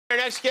Our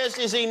next guest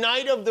is a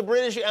knight of the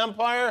British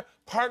Empire,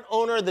 part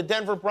owner of the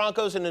Denver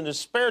Broncos, and in his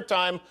spare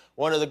time,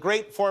 one of the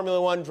great Formula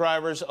One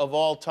drivers of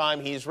all time.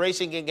 He's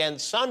racing again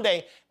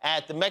Sunday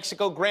at the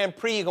Mexico Grand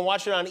Prix. You can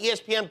watch it on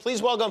ESPN.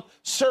 Please welcome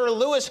Sir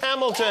Lewis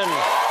Hamilton.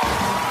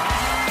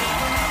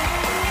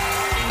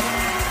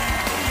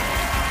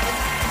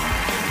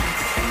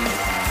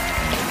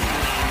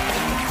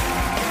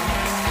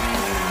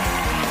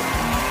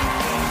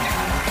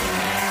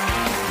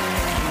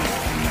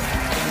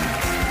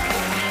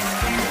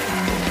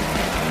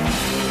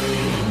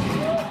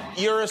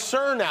 You're a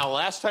sir now.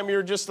 Last time you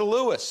were just a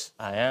Lewis.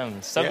 I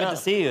am. So good to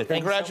see you.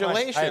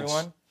 Congratulations. Thank you so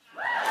much.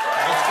 Hi, everyone.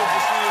 It's good to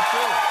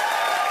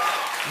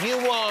see you,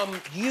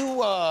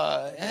 too.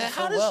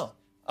 How does... well.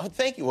 Oh,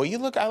 thank you. Well, you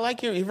look... I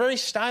like you. You're very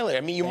stylish.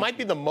 I mean, you might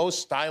be the most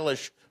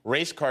stylish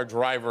race car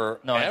driver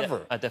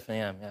ever. I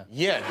definitely am, yeah.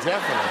 Yeah,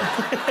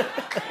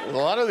 definitely. A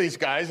lot of these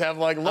guys have,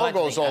 like,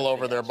 logos all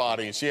over their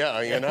bodies.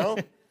 Yeah, you know?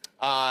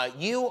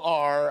 You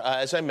are,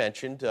 as I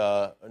mentioned,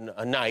 a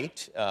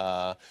knight.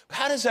 How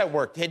does that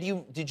work? Did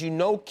you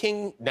know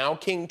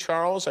King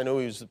Charles? I know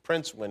he was the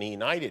prince when he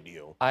knighted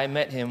you. I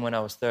met him when I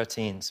was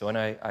 13. So when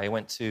I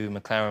went to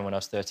McLaren when I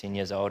was 13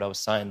 years old, I was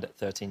signed at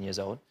 13 years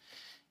old.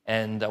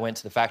 And I went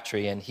to the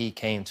factory, and he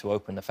came to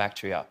open the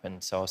factory up.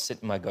 And so I was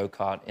sitting in my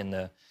go-kart in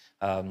the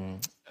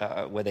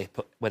where they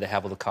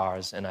have all the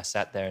cars, and I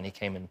sat there, and he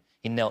came and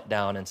he knelt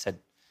down and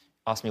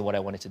asked me what I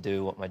wanted to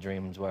do, what my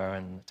dreams were,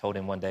 and told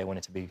him one day I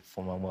wanted to be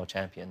Formula One world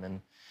champion. And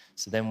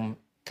so then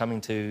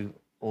coming to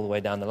all the way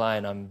down the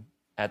line, I'm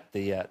at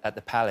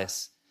the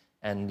palace,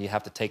 and you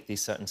have to take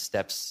these certain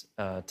steps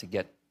to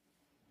get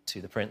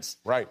to the prince.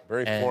 Right,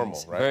 very formal,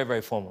 right? Very,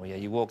 very formal, yeah.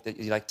 You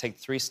take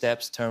 3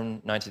 steps,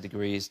 turn 90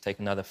 degrees, take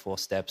another 4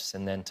 steps,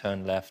 and then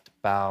turn left,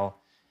 bow,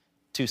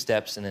 2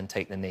 steps, and then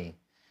take the knee.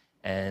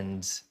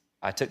 And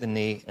I took the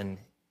knee, and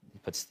he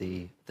puts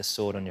the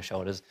sword on your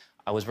shoulders.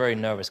 I was very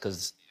nervous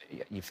because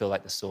you feel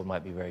like the sword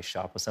might be very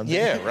sharp or something.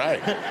 Yeah, right.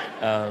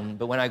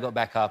 But when I got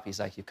back up, he's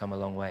like, "You've come a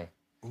long way."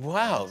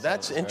 Wow,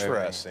 that's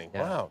interesting.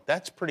 Yeah. Wow,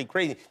 that's pretty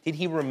crazy. Did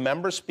he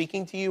remember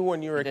speaking to you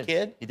when you were a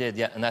kid? He did,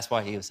 yeah, and that's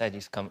why he said,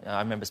 "You should come."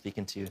 I remember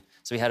speaking to you.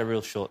 So we had a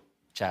real short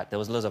chat. There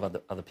was loads of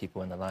other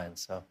people in the line,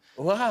 so.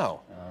 Wow,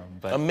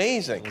 but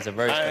amazing. It was a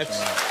very special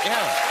night.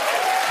 Yeah.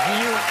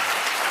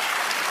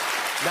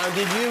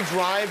 Did you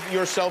drive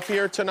yourself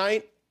here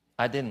tonight?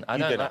 I didn't. I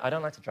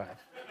don't like to drive.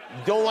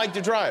 You don't like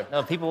to drive?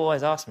 No, people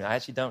always ask me. I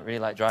actually don't really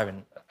like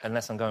driving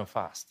unless I'm going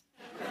fast.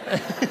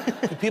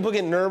 Do people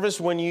get nervous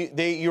when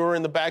you're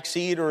in the back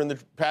seat or in the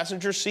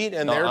passenger seat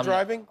and they're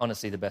driving?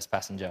 Honestly, the best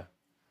passenger.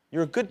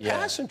 You're a good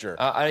passenger.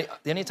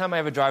 The only time I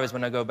ever drive is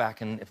when I go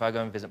back and if I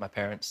go and visit my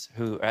parents,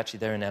 who are actually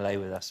they're in LA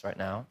with us right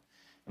now,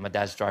 and my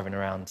dad's driving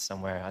around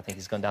somewhere. I think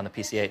he's gone down the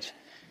PCH.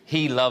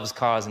 He loves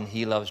cars and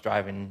he loves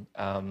driving,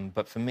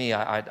 but for me,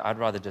 I'd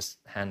rather just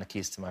hand the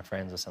keys to my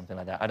friends or something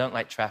like that. I don't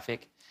like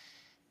traffic.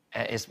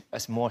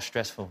 It's more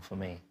stressful for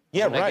me.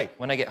 Yeah,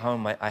 When I get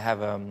home, I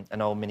have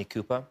an old Mini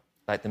Cooper,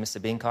 like the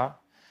Mr. Bean car,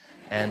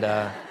 and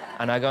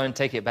I go and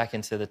take it back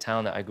into the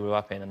town that I grew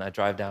up in, and I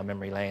drive down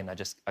memory lane.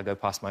 I go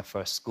past my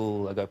first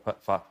school, I go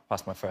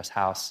past my first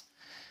house.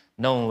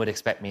 No one would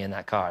expect me in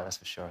that car, that's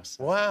for sure.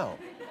 So. Wow.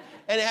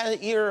 And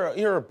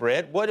you're a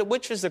Brit.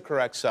 Which is the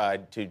correct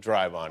side to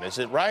drive on? Is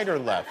it right or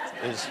left?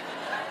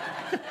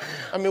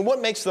 I mean,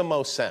 what makes the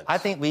most sense? I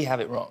think we have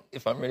it wrong,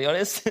 if I'm really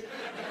honest.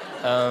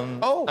 I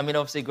mean,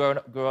 obviously,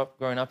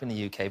 growing up in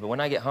the UK, but when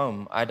I get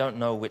home, I don't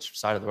know which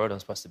side of the road I'm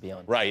supposed to be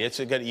on. Right,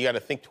 you got to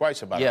think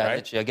twice about it, right? Yeah,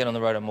 literally, I get on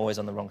the road, I'm always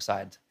on the wrong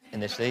side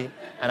initially,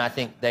 and I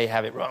think they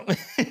have it wrong.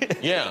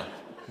 Yeah,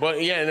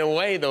 but yeah, in a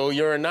way, though,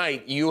 you're a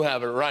knight, you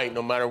have it right,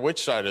 no matter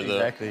which side of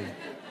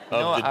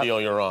the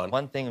deal you're on.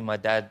 One thing with my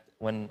dad,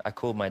 when I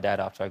called my dad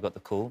after I got the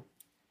call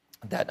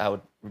that I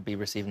would be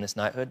receiving this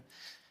knighthood,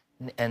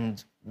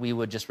 and we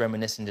were just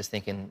reminiscing, just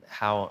thinking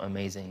how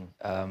amazing.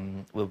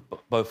 We were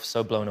both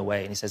so blown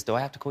away. And he says, "Do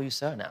I have to call you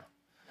sir now?"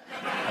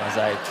 I was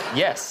like,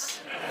 "Yes."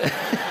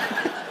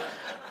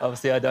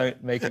 Obviously, I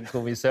don't make him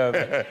call me sir,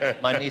 but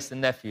my niece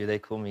and nephew, they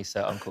call me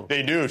sir, uncle.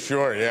 They do,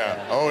 sure,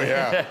 yeah. Oh,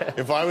 yeah.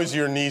 If I was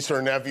your niece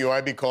or nephew,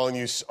 I'd be calling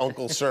you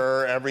uncle,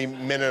 sir, every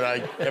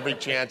every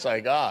chance I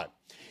got.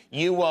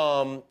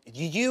 Now,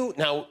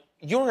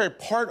 you're a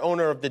part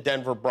owner of the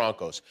Denver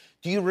Broncos.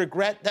 Do you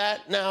regret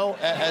that now,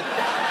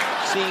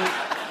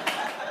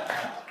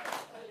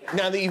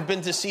 now that you've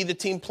been to see the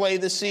team play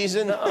this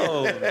season?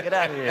 No, get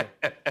out of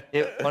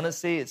here.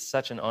 Honestly, it's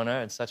such an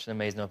honor. It's such an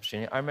amazing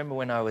opportunity. I remember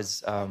when I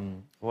was, I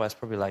was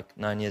probably like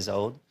 9 years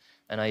old,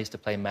 and I used to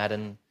play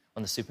Madden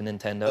on the Super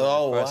Nintendo.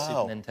 Oh, the first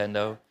wow. Super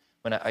Nintendo.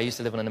 When I used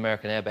to live on an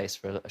American Air Base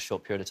for a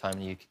short period of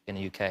time in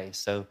the UK.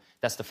 So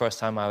that's the first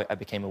time I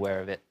became aware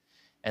of it.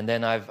 And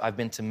then I've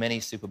been to many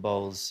Super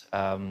Bowls.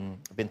 I've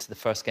been to the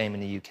first game in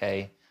the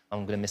UK.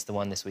 I'm going to miss the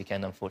one this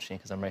weekend, unfortunately,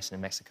 because I'm racing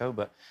in Mexico.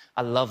 But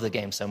I love the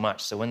game so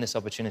much. So when this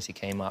opportunity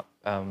came up,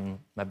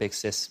 my big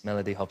sis,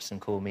 Melody Hobson,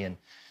 called me and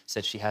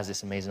said she has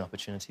this amazing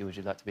opportunity. Would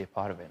you like to be a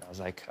part of it? And I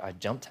was like, I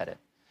jumped at it.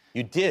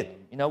 You did?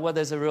 You know what?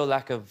 There's a real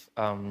lack of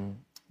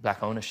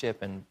black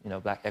ownership and, you know,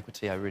 black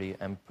equity. I really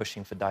am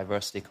pushing for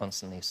diversity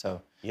constantly.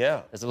 So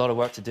Yeah. there's a lot of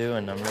work to do,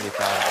 and I'm really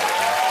proud of it.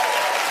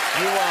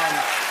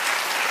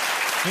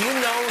 Do you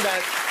know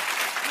that?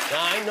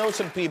 Now, I know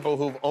some people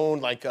who've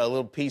owned like a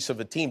little piece of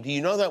a team. Do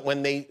you know that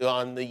when they,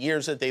 on the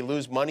years that they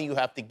lose money, you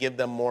have to give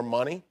them more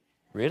money?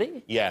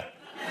 Really? Yeah.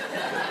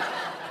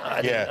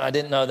 I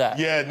didn't know that.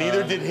 Yeah,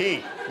 neither did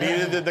he.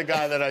 Neither did the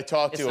guy that I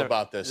talked to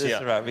about this. It's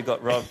all right. We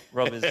got Rob.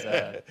 Rob is.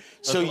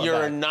 So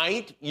you're a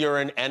knight. You're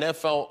an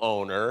NFL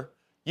owner.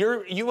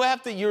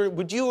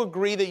 Would you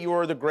agree that you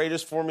are the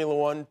greatest Formula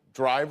One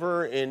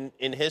driver in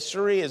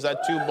history? Is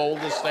that too bold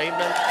a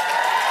statement?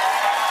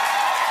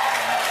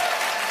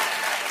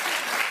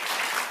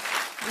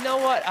 You know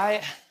what?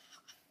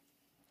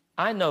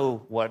 I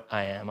know what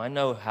I am. I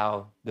know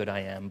how good I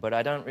am, but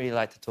I don't really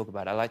like to talk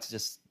about it. I like to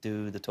just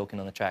do the talking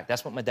on the track.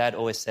 That's what my dad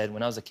always said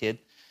when I was a kid,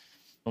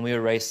 when we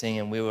were racing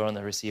and we were on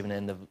the receiving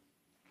end of...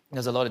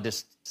 There's a lot of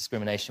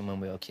discrimination when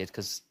we were kids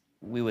because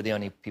we were the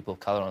only people of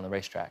color on the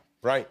racetrack.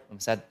 Right.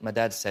 My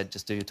dad said,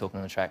 just do your talking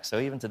on the track. So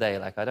even today,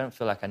 like, I don't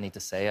feel like I need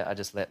to say it. I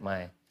just let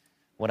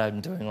what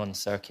I'm doing on the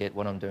circuit,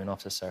 what I'm doing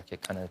off the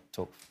circuit kind of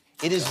talk.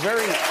 It is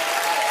very...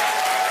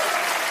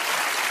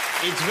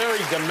 It's very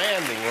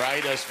demanding,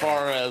 right? As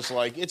far as,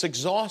 like, it's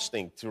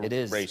exhausting to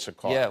race a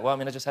car. Yeah, well, I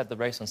mean, I just had the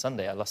race on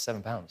Sunday. I lost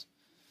 7 pounds.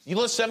 You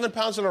lost 7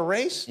 pounds in a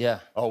race?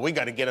 Yeah. Oh, we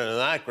got to get into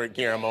that,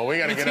 Guillermo. We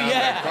got to get out of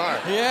that car.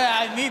 Yeah,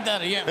 I need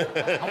that. Yeah.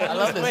 I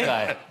love this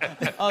guy.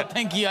 Oh,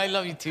 thank you. I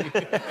love you, too.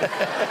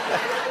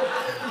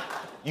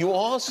 You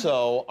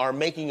also are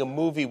making a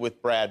movie with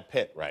Brad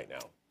Pitt right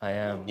now. I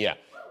am. Yeah.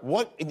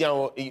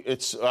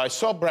 I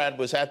saw Brad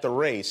was at the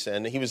race,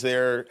 and he was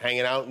there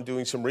hanging out and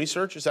doing some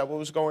research. Is that what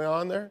was going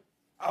on there?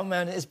 Oh,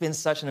 man, it's been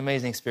such an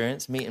amazing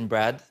experience meeting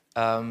Brad.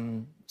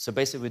 So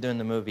basically, we're doing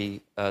the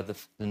movie, the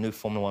new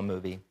Formula One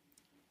movie.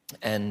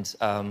 And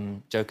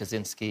Joe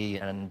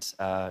Kosinski and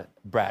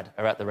Brad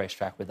are at the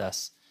racetrack with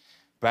us.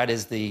 Brad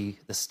is the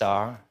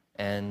star,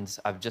 and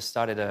I've just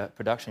started a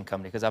production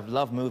company because I've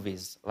loved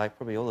movies, like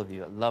probably all of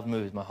you. I love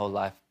movies my whole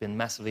life, been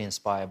massively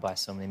inspired by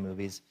so many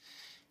movies.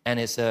 And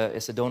it's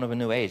a dawn of a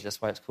new age. That's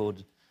why it's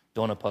called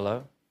Dawn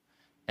Apollo.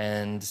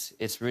 And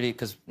it's really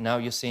because now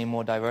you're seeing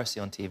more diversity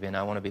on TV, and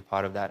I want to be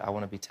part of that. I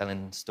want to be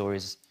telling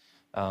stories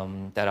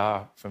that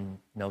are from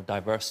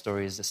diverse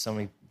stories. There's so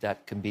many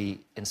that can be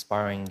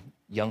inspiring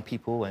young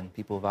people and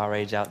people of our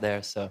age out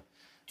there. So,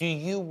 do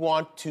you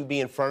want to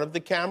be in front of the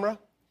camera?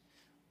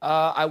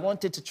 I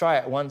wanted to try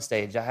at one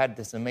stage. I had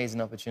this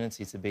amazing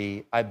opportunity to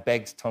be. I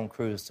begged Tom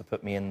Cruise to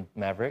put me in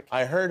Maverick.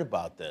 I heard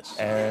about this.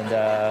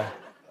 And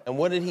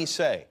what did he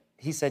say?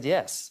 He said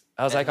yes.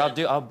 I was like,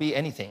 I'll be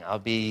anything. I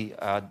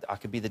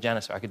could be the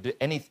janitor. I could do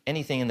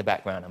anything in the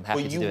background. I'm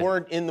happy to do it. Well, you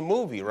weren't in the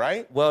movie,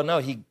 right? Well, no,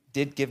 he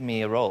did give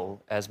me a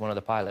role as one of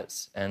the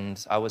pilots,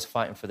 and I was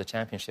fighting for the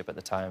championship at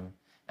the time,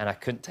 and I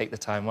couldn't take the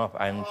time off.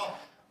 And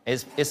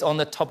it's on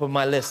the top of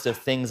my list of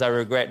things I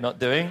regret not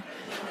doing.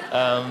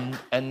 So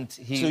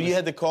you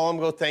had to call him,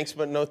 go thanks,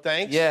 but no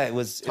thanks? Yeah, it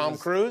was... Tom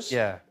Cruise?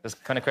 Yeah, it was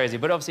kind of crazy.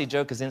 But obviously,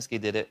 Joe Kosinski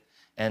did it,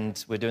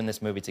 and we're doing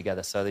this movie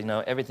together. So,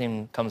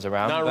 everything comes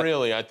around. Not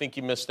really. I think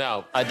you missed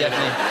out. I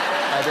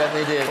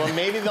definitely did. Well,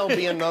 maybe there'll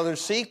be another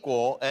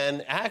sequel.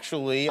 And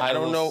actually, I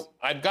don't know.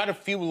 I've got a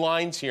few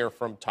lines here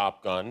from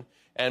Top Gun.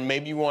 And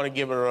maybe you want to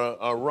give it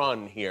a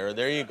run here.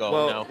 There you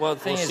go. Well, the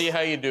thing is, see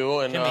how you do.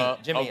 And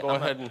Jimmy, go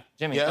ahead and...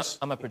 Jimmy, yes?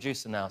 I'm a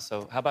producer now,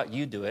 so how about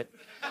you do it?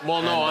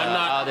 Well, no, I'm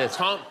not.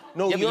 Tom,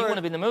 no, yeah, but you want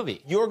to be in the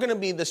movie. You're going to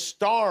be the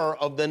star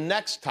of the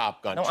next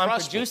Top Gun. No, Trust I'm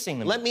producing me.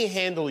 the movie. Let me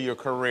handle your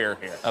career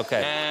here.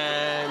 Okay.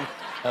 And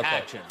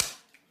action.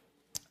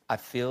 I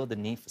feel the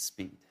need for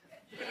speed.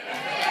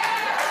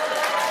 That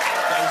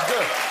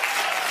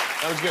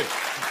was good.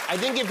 I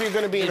think if you're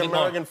going to be an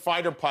American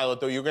fighter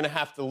pilot, though, you're going to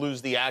have to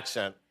lose the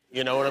accent.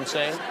 You know what I'm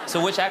saying?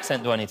 So which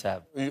accent do I need to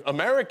have?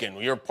 American.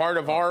 You're part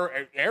of our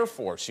Air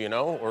Force, or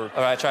all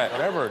right, try it.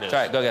 Whatever it is.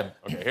 Try it. Go again.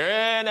 Okay. Here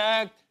in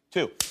Act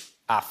 2.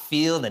 I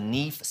feel the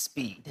need for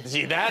speed.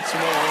 See, that's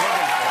what we're looking for.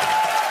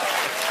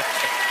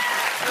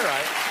 All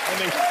right. I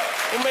think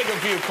we'll make a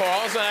few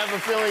calls. I have a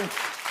feeling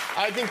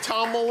I think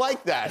Tom will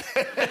like that.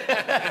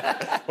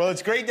 Well,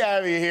 it's great to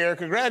have you here.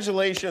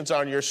 Congratulations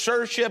on your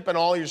sirship and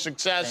all your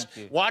success.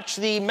 Thank you. Watch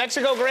the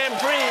Mexico Grand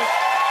Prix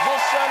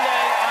this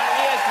Sunday on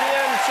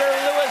ESPN. Sir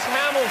Lewis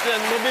Hamilton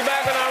will be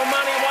back on our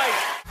Money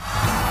White.